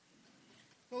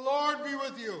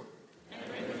with you.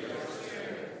 And with your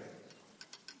spirit.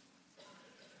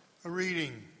 A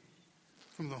reading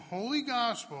from the Holy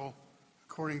Gospel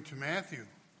according to Matthew.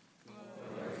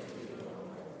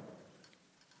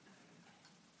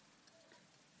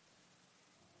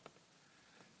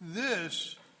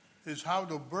 This is how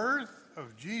the birth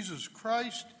of Jesus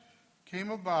Christ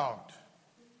came about.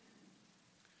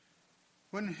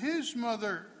 When his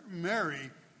mother Mary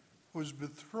was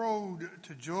betrothed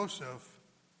to Joseph,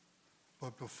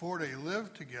 but before they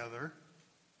lived together,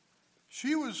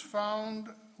 she was found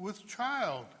with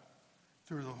child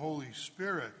through the Holy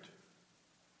Spirit.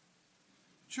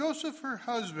 Joseph, her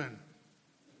husband,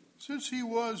 since he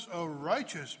was a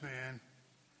righteous man,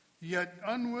 yet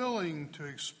unwilling to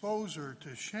expose her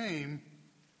to shame,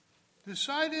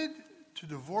 decided to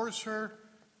divorce her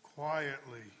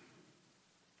quietly.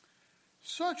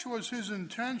 Such was his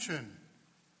intention,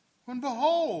 when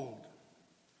behold,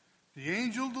 the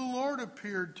angel of the Lord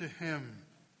appeared to him,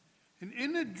 and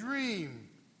in a dream,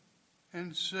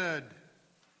 and said,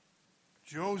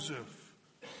 Joseph,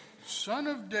 son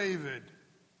of David,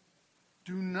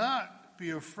 do not be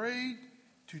afraid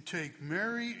to take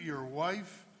Mary, your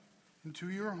wife, into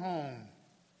your home,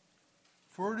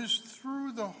 for it is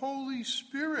through the Holy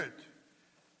Spirit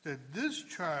that this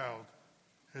child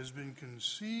has been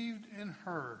conceived in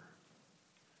her.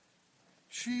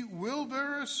 She will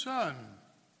bear a son,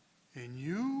 and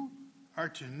you are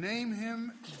to name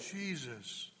him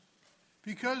Jesus,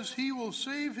 because he will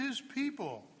save his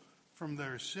people from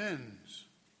their sins.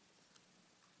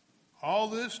 All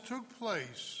this took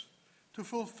place to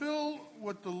fulfill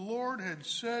what the Lord had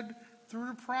said through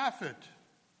the prophet.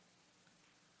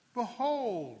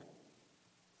 Behold,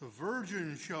 the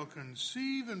virgin shall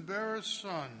conceive and bear a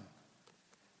son,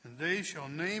 and they shall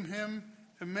name him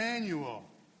Emmanuel,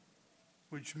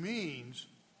 which means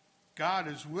God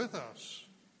is with us.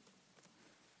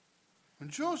 When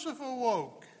Joseph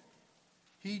awoke,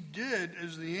 he did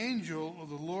as the angel of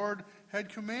the Lord had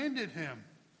commanded him,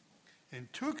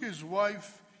 and took his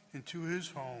wife into his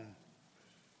home.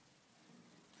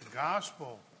 The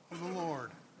Gospel of the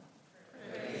Lord.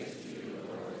 Praise to you,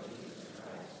 Lord Jesus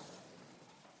Christ.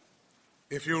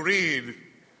 If you read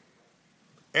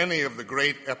any of the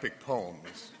great epic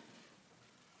poems,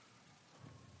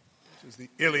 which is the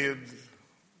Iliad,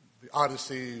 the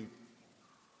Odyssey,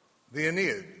 the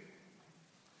Aeneid,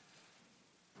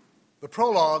 the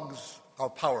prologues are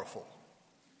powerful.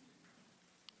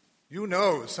 You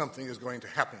know something is going to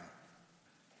happen.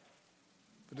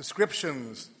 The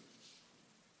descriptions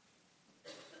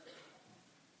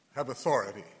have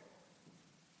authority.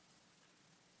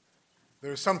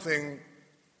 There is something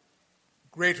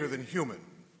greater than human,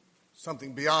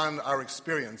 something beyond our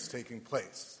experience taking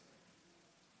place.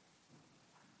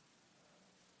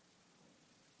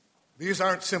 These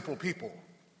aren't simple people.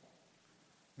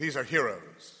 These are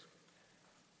heroes,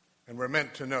 and we're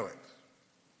meant to know it.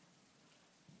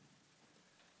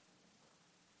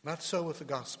 Not so with the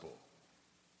gospel.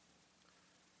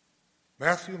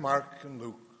 Matthew, Mark, and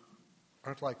Luke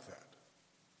aren't like that.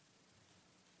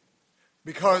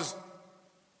 Because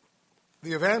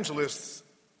the evangelists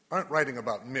aren't writing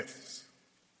about myths.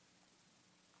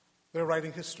 They're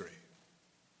writing history.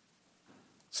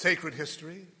 Sacred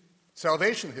history,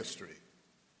 salvation history,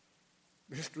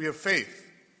 the history of faith,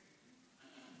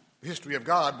 the history of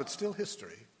God, but still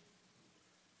history.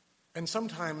 And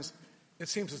sometimes it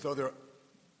seems as though they're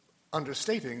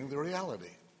understating the reality.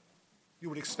 You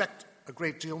would expect a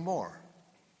great deal more.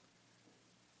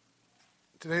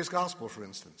 Today's gospel, for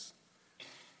instance.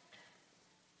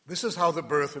 This is how the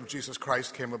birth of Jesus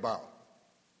Christ came about.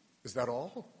 Is that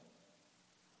all?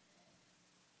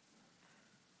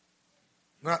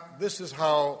 Not, this is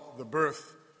how the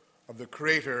birth of the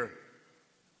creator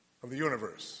of the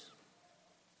universe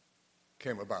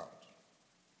came about,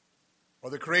 or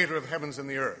the creator of heavens and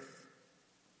the earth,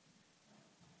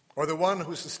 or the one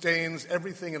who sustains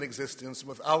everything in existence,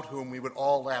 without whom we would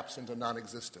all lapse into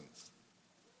non-existence.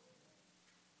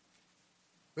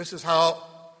 This is how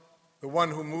the one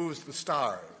who moves the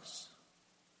stars,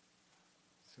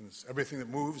 since everything that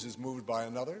moves is moved by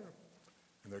another,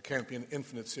 and there can't be an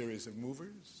infinite series of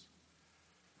movers.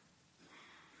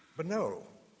 But no,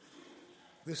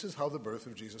 this is how the birth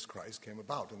of Jesus Christ came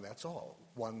about, and that's all,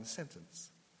 one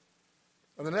sentence.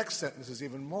 And the next sentence is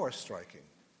even more striking.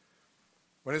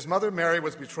 When his mother Mary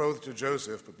was betrothed to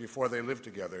Joseph, but before they lived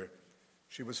together,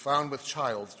 she was found with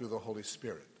child through the Holy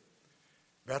Spirit.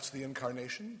 That's the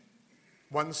incarnation?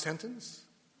 One sentence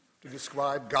to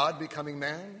describe God becoming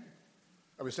man?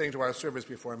 I was saying to our service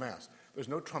before Mass, there's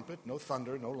no trumpet, no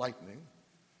thunder, no lightning,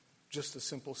 just a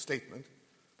simple statement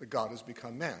that God has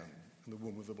become man. in the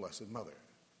womb of the Blessed Mother.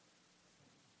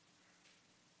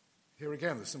 Here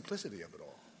again, the simplicity of it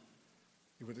all.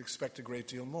 You would expect a great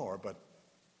deal more, but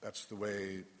that's the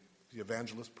way the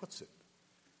evangelist puts it.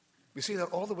 We see that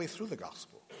all the way through the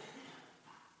gospel.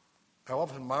 I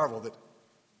often marvel that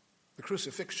the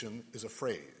crucifixion is a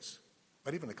phrase,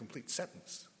 not even a complete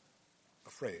sentence, a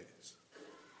phrase.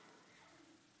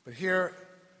 But here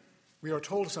we are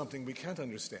told something we can't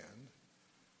understand,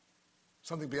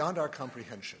 something beyond our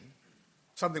comprehension,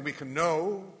 something we can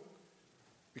know,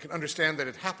 we can understand that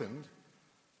it happened,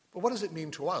 but what does it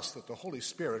mean to us that the Holy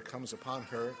Spirit comes upon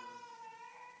her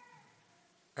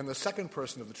and the second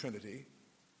person of the Trinity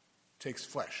takes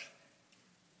flesh?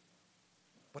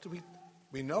 What do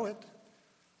we know it?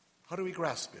 How do we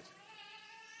grasp it?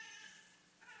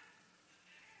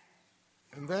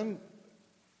 And then,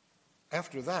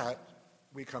 after that,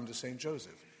 we come to St.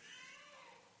 Joseph.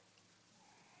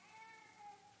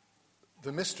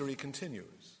 The mystery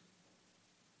continues,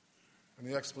 and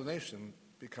the explanation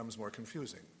becomes more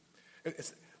confusing.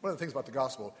 It's one of the things about the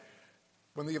gospel.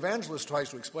 When the evangelist tries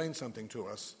to explain something to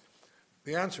us,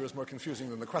 the answer is more confusing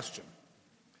than the question.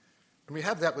 And we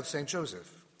have that with St. Joseph.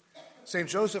 St.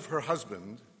 Joseph, her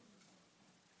husband,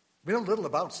 we know little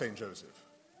about St. Joseph,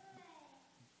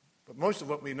 but most of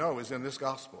what we know is in this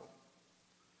gospel.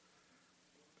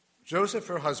 Joseph,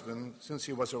 her husband, since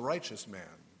he was a righteous man,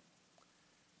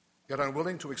 yet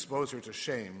unwilling to expose her to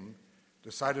shame,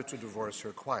 decided to divorce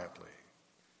her quietly.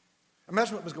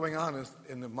 Imagine what was going on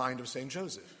in the mind of St.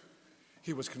 Joseph.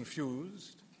 He was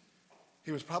confused.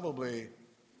 He was probably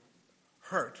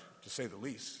hurt, to say the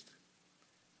least,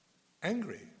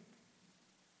 angry,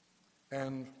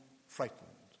 and frightened,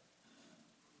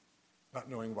 not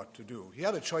knowing what to do. He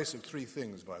had a choice of three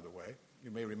things, by the way.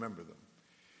 You may remember them.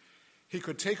 He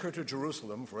could take her to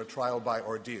Jerusalem for a trial by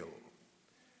ordeal.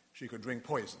 She could drink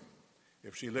poison.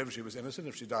 If she lived, she was innocent.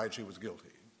 If she died, she was guilty.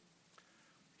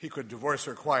 He could divorce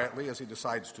her quietly, as he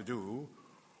decides to do,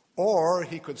 or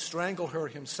he could strangle her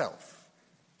himself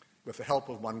with the help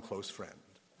of one close friend,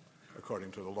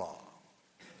 according to the law.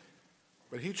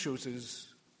 But he chooses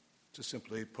to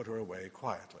simply put her away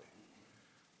quietly.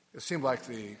 It seemed like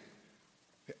the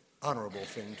honorable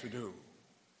thing to do.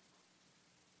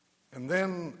 And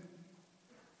then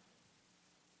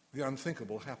the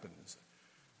unthinkable happens.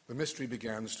 The mystery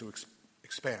begins to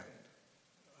expand.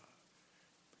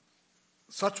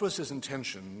 Such was his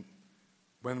intention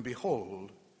when,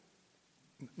 behold,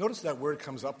 notice that word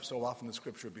comes up so often in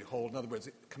Scripture, behold. In other words,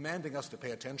 commanding us to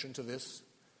pay attention to this.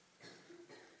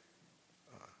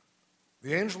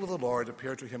 The angel of the Lord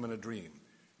appeared to him in a dream.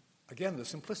 Again, the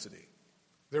simplicity.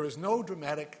 There is no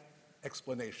dramatic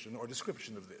explanation or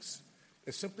description of this.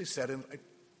 It's simply said in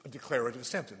a declarative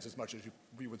sentence, as much as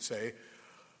we would say,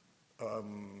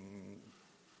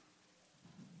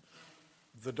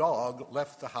 the dog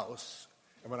left the house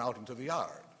and went out into the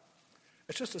yard.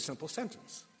 It's just a simple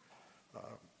sentence.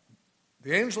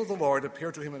 The angel of the Lord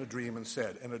appeared to him in a dream and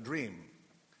said, in a dream,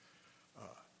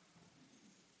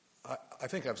 I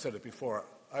think I've said it before,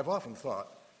 I've often thought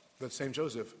that St.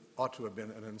 Joseph ought to have been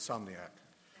an insomniac.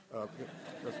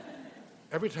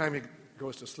 Every time he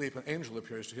goes to sleep, an angel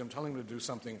appears to him telling him to do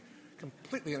something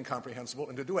completely incomprehensible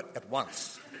and to do it at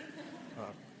once.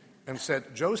 And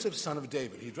said, Joseph, son of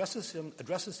David. He addresses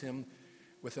him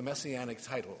with a messianic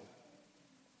title.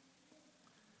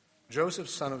 Joseph,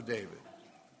 son of David,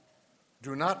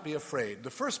 do not be afraid. The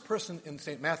first person in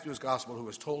St. Matthew's Gospel who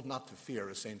was told not to fear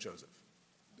is St. Joseph,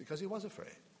 because he was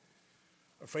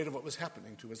afraid of what was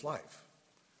happening to his life,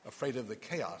 afraid of the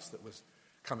chaos that was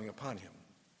coming upon him.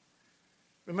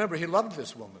 Remember, he loved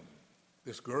this woman,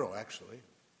 this girl actually,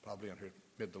 probably in her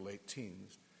mid to late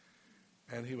teens,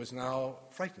 and he was now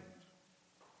frightened.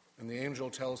 And the angel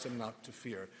tells him not to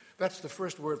fear. That's the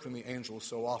first word from the angel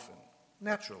so often,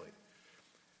 naturally.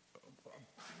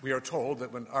 We are told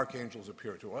that when archangels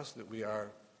appear to us that we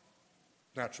are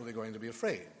naturally going to be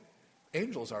afraid.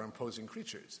 Angels are imposing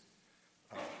creatures.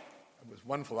 There was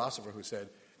one philosopher who said,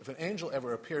 if an angel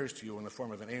ever appears to you in the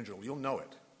form of an angel, you'll know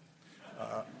it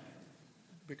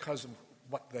because of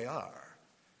what they are.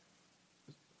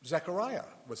 Zechariah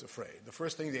was afraid. The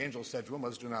first thing the angel said to him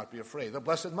was, do not be afraid. The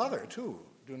Blessed Mother, too,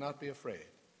 do not be afraid.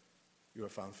 You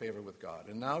have found favor with God.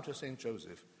 And now to St.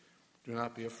 Joseph, do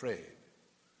not be afraid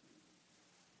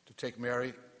to take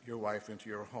Mary, your wife, into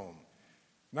your home.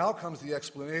 Now comes the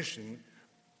explanation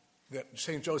that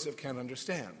St. Joseph can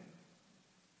understand.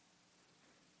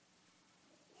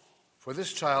 For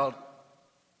this child,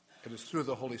 it is through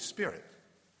the Holy Spirit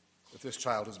that this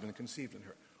child has been conceived in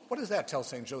her. What does that tell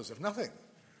St. Joseph? Nothing.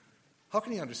 How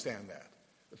can he understand that?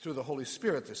 That through the Holy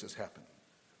Spirit this has happened.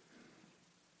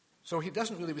 So he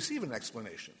doesn't really receive an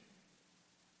explanation.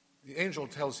 The angel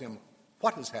tells him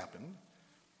what has happened,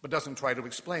 but doesn't try to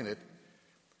explain it.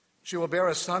 She will bear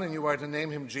a son, and you are to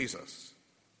name him Jesus,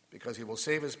 because he will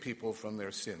save his people from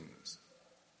their sins.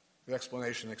 The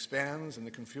explanation expands, and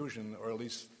the confusion, or at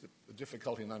least the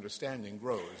difficulty in understanding,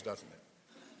 grows, doesn't it?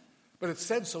 But it's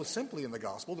said so simply in the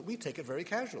gospel that we take it very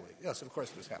casually. Yes, of course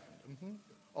this happened.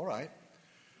 All right.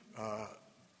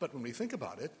 But when we think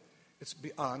about it, it's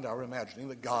beyond our imagining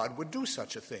that God would do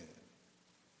such a thing.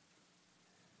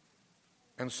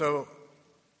 And so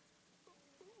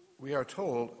we are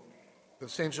told that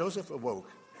St. Joseph awoke,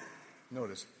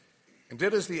 notice, and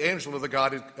did as the angel of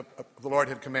the Lord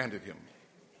had commanded him.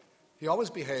 He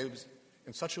always behaves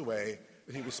in such a way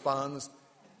that he responds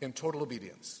in total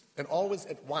obedience, and always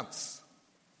at once.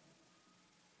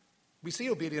 We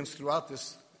see obedience throughout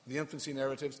the infancy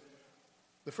narratives.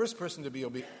 The first person to be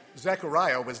obedient,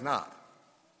 Zechariah, was not.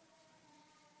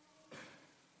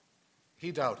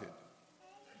 He doubted.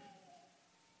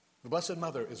 The Blessed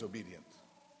Mother is obedient.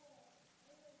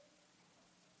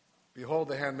 Behold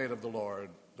the handmaid of the Lord,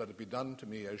 let it be done to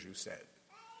me as you said.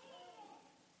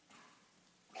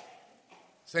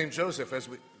 St. Joseph,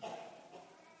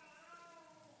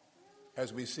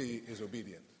 as we see, is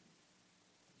obedient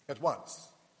at once.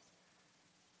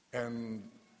 And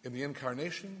in the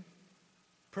Incarnation,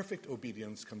 perfect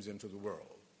obedience comes into the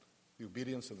world. The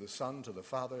obedience of the Son to the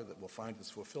Father that will find its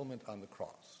fulfillment on the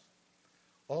cross.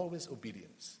 Always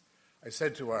obedience. I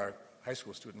said to our high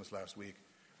school students last week,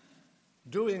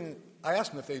 I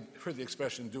asked them if they'd heard the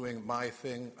expression doing my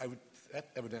thing. That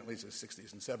evidently is the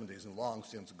 60s and 70s and long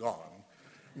since gone.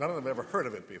 None of them have ever heard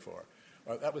of it before.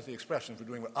 That was the expression for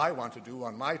doing what I want to do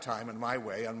on my time and my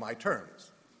way on my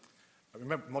terms.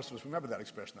 Most of us remember that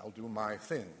expression, I'll do my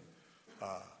thing.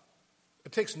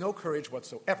 It takes no courage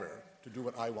whatsoever to do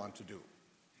what I want to do.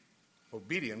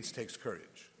 Obedience takes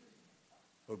courage.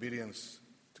 Obedience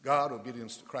to God,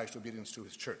 obedience to Christ, obedience to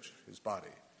his church, his body.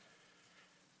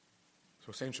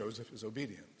 So St. Joseph is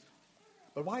obedient.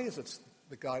 But why is it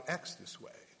that God acts this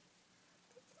way?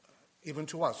 Even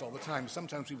to us all the time,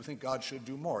 sometimes we think God should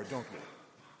do more, don't we?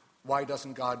 Why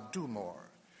doesn't God do more?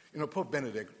 Pope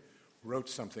Benedict wrote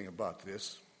something about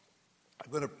this.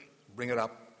 I'm going to bring it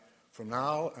up from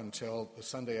now until the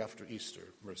Sunday after Easter,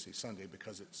 Mercy Sunday,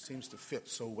 because it seems to fit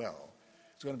so well.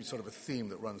 It's going to be sort of a theme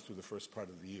that runs through the first part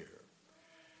of the year.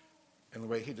 And the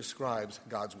way he describes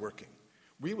God's working.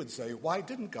 We would say, why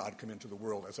didn't God come into the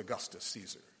world as Augustus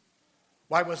Caesar?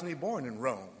 Why wasn't he born in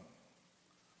Rome?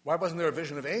 Why wasn't there a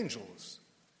vision of angels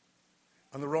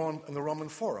on the Roman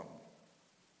Forum?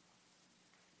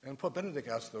 And Pope Benedict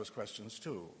asked those questions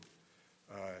too.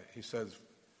 He says,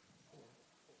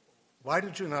 why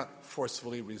did you not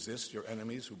forcefully resist your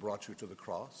enemies who brought you to the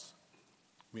cross?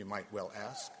 We might well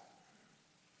ask.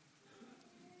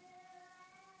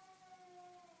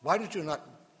 Why did you not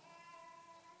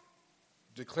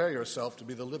declare yourself to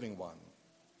be the living one,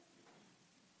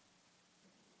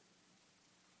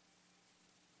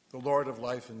 the Lord of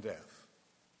life and death?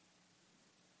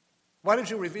 Why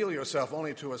did you reveal yourself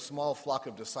only to a small flock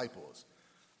of disciples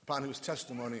upon whose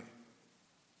testimony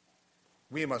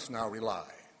we must now rely?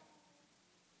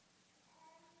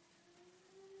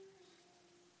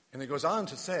 And he goes on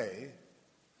to say,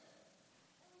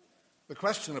 the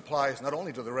question applies not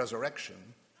only to the resurrection,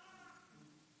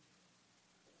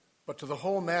 but to the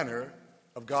whole manner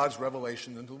of God's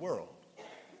revelation into the world.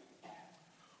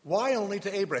 Why only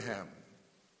to Abraham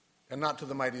and not to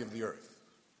the mighty of the earth?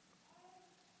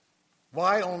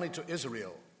 Why only to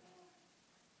Israel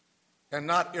and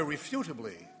not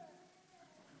irrefutably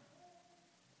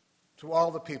to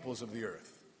all the peoples of the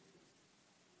earth?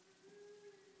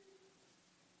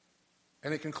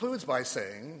 And he concludes by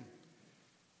saying,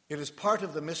 it is part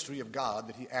of the mystery of God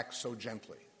that he acts so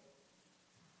gently,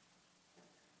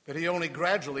 that he only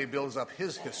gradually builds up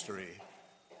his history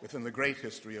within the great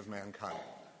history of mankind,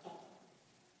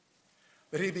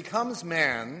 that he becomes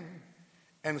man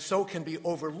and so can be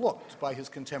overlooked by his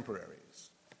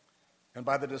contemporaries and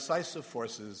by the decisive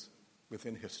forces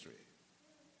within history.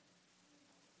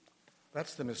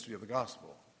 That's the mystery of the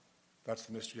gospel. That's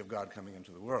the mystery of God coming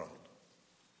into the world.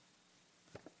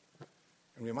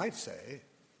 And we might say,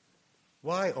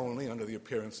 why only under the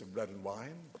appearance of bread and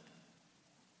wine?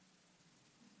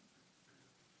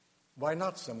 Why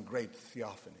not some great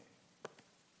theophany?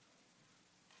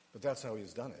 But that's how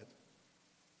he's done it.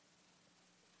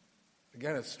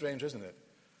 Again, it's strange, isn't it?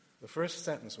 The first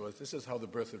sentence was, this is how the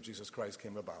birth of Jesus Christ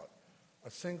came about.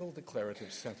 A single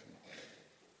declarative sentence.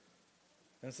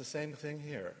 And it's the same thing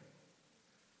here.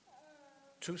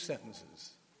 2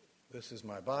 sentences. This is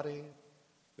my body.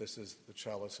 This is the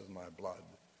chalice of my blood.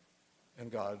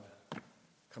 and God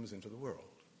comes into the world.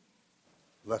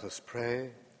 Let us pray.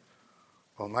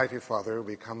 Almighty Father,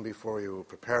 we come before you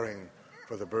preparing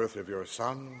for the birth of your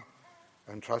Son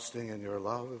and trusting in your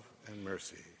love and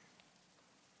mercy.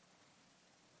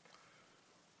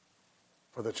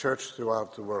 For the Church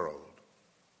throughout the world,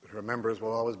 that her members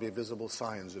will always be visible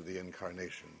signs of the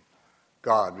Incarnation,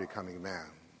 God becoming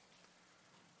man.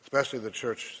 Especially the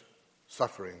Church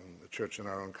suffering, the Church in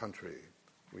our own country,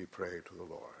 we pray to the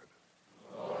Lord.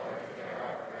 Lord, hear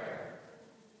our prayer.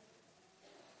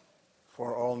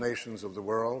 For all nations of the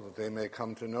world, that they may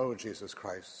come to know Jesus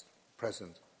Christ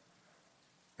present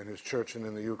in his Church and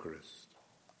in the Eucharist.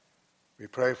 We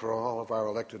pray for all of our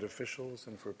elected officials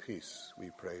and for peace,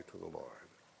 we pray to the Lord.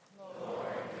 Lord,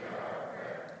 hear our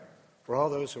prayer. For all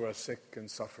those who are sick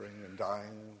and suffering and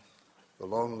dying, the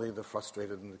lonely, the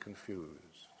frustrated, and the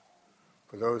confused.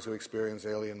 For those who experience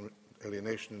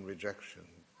alienation and rejection,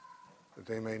 that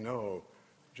they may know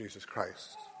Jesus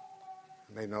Christ,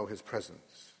 and may know his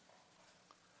presence.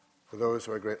 For those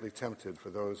who are greatly tempted, for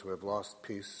those who have lost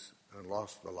peace and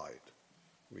lost the light,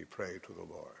 we pray to the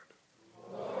Lord.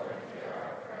 Lord, hear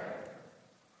our prayer.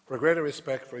 For greater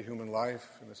respect for human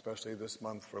life, and especially this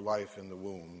month for life in the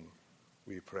womb,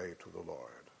 we pray to the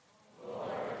Lord.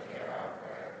 Lord, hear our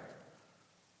prayer.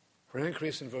 For an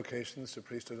increase in vocations to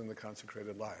priesthood and the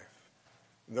consecrated life,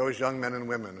 and those young men and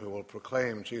women who will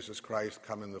proclaim Jesus Christ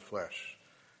come in the flesh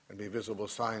and be visible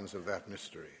signs of that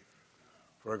mystery.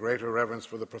 For a greater reverence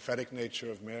for the prophetic nature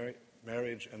of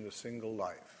marriage and the single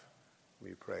life,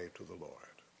 we pray to the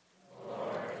Lord.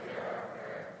 Lord, hear our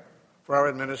prayer. For our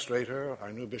administrator,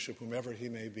 our new bishop, whomever he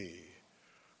may be,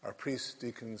 our priests,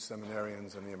 deacons,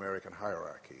 seminarians, and the American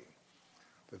hierarchy,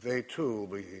 that they too will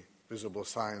be visible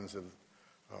signs of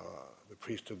the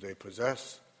priesthood they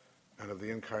possess and of the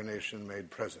Incarnation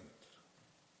made present.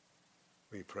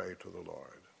 We pray to the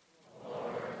Lord.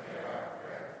 Lord, hear our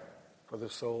prayer. For the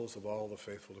souls of all the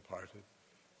faithful departed,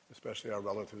 especially our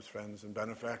relatives, friends, and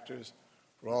benefactors,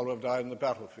 for all who have died in the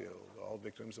battlefield, all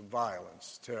victims of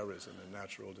violence, terrorism, and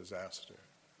natural disaster,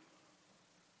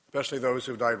 especially those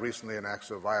who have died recently in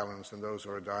acts of violence and those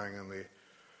who are dying in the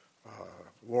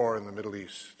war in the Middle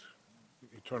East.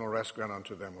 Eternal rest grant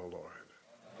unto them, O Lord.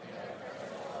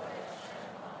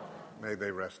 May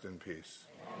they rest in peace.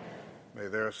 May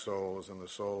their souls and the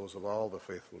souls of all the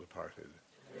faithful departed.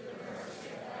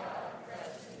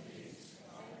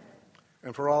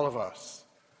 And for all of us,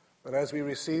 that as we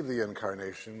receive the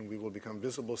Incarnation, we will become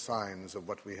visible signs of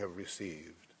what we have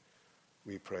received.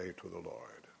 We pray to the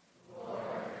Lord. Lord,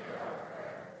 hear our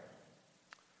prayer.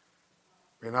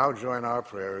 We now join our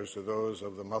prayers to those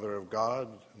of the Mother of God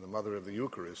and the Mother of the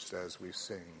Eucharist as we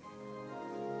sing.